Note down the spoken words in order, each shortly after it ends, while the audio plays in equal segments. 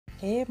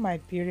Hey my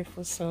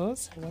beautiful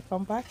souls,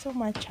 welcome back to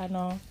my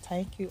channel.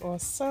 Thank you all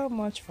so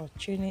much for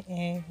tuning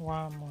in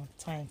one more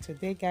time.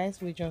 Today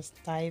guys, we're just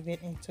diving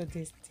into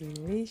this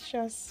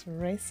delicious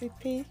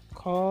recipe,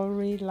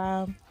 curry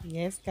lamb.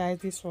 Yes guys,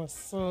 this was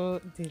so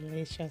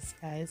delicious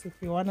guys. If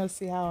you want to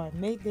see how I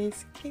made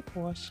this, keep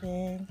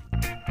watching.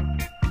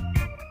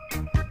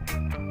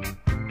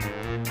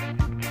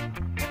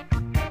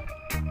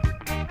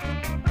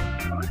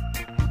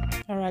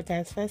 Alright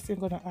guys, first I'm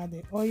gonna add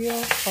the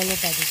oil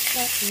followed by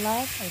the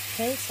lamb.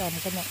 Okay, so I'm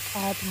gonna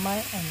add my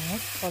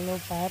onions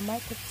followed by my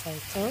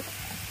potato.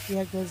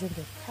 Here goes in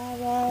the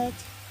carrot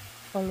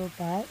followed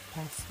by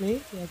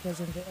parsley. Here goes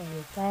in the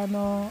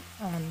oregano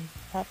and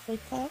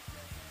paprika.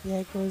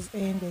 Here goes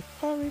in the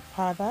curry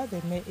powder,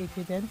 the main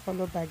ingredient,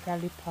 followed by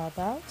garlic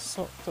powder,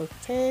 salt to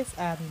taste,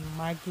 and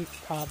Maggi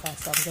powder.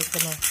 So I'm just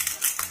gonna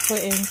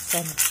put in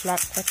some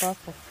black pepper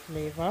for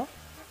flavor.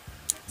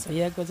 So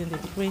here goes in the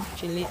green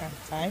chili and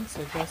thyme,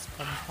 so just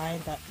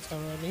combine that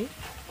thoroughly.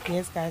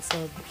 Yes guys,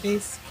 so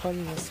this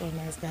curry was so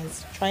nice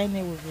guys. Trying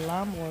it with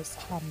lamb was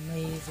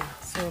amazing,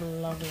 so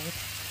lovely.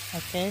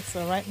 Okay,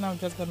 so right now I'm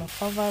just gonna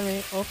cover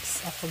it.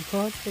 Oops, I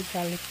forgot the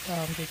garlic,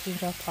 the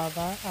ginger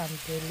powder and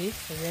the leaf.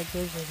 So here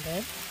goes in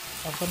there.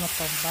 So I'm gonna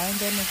combine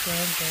them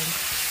again, then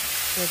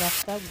right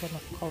after I'm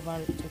gonna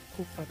cover it to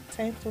cook for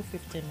 10 to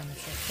 15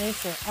 minutes. Okay,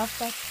 so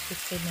after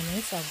 15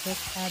 minutes I'm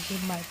just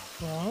adding my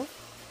broth.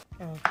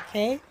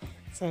 Okay,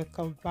 so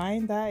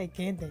combine that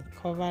again, then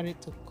cover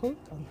it to cook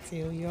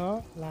until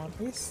your lamb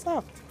is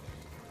soft.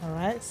 All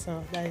right,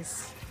 so that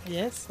is,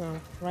 yes, so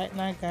right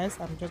now guys,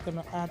 I'm just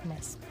gonna add my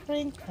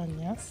spring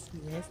onions.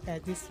 Yes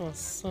guys, this was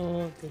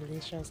so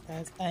delicious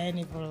guys. I ain't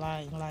even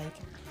lying, like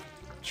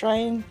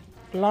trying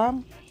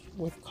lamb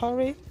with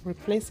curry,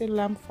 replacing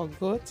lamb for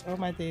goat. Oh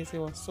my days, it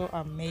was so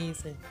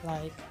amazing.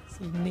 Like,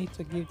 so you need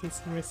to give this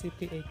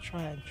recipe a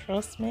try, and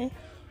trust me,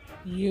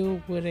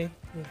 you wouldn't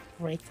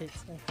regret it.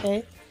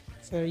 Okay,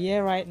 so yeah,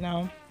 right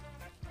now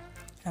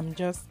I'm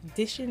just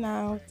dishing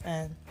out,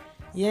 and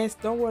yes,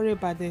 don't worry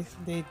about the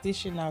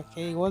dishing out.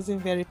 Okay, it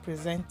wasn't very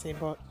presenting,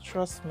 but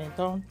trust me,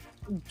 don't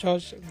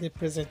judge the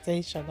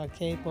presentation.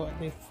 Okay, but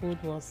the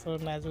food was so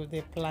nice with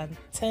the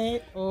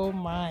plantain. Oh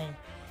my,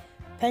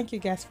 thank you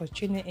guys for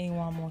tuning in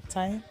one more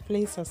time.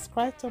 Please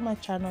subscribe to my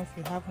channel if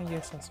you haven't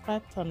yet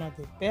subscribed. Turn on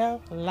the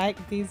bell,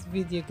 like this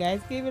video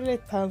guys, give it a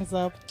thumbs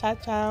up. Ciao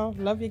ciao,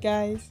 love you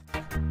guys.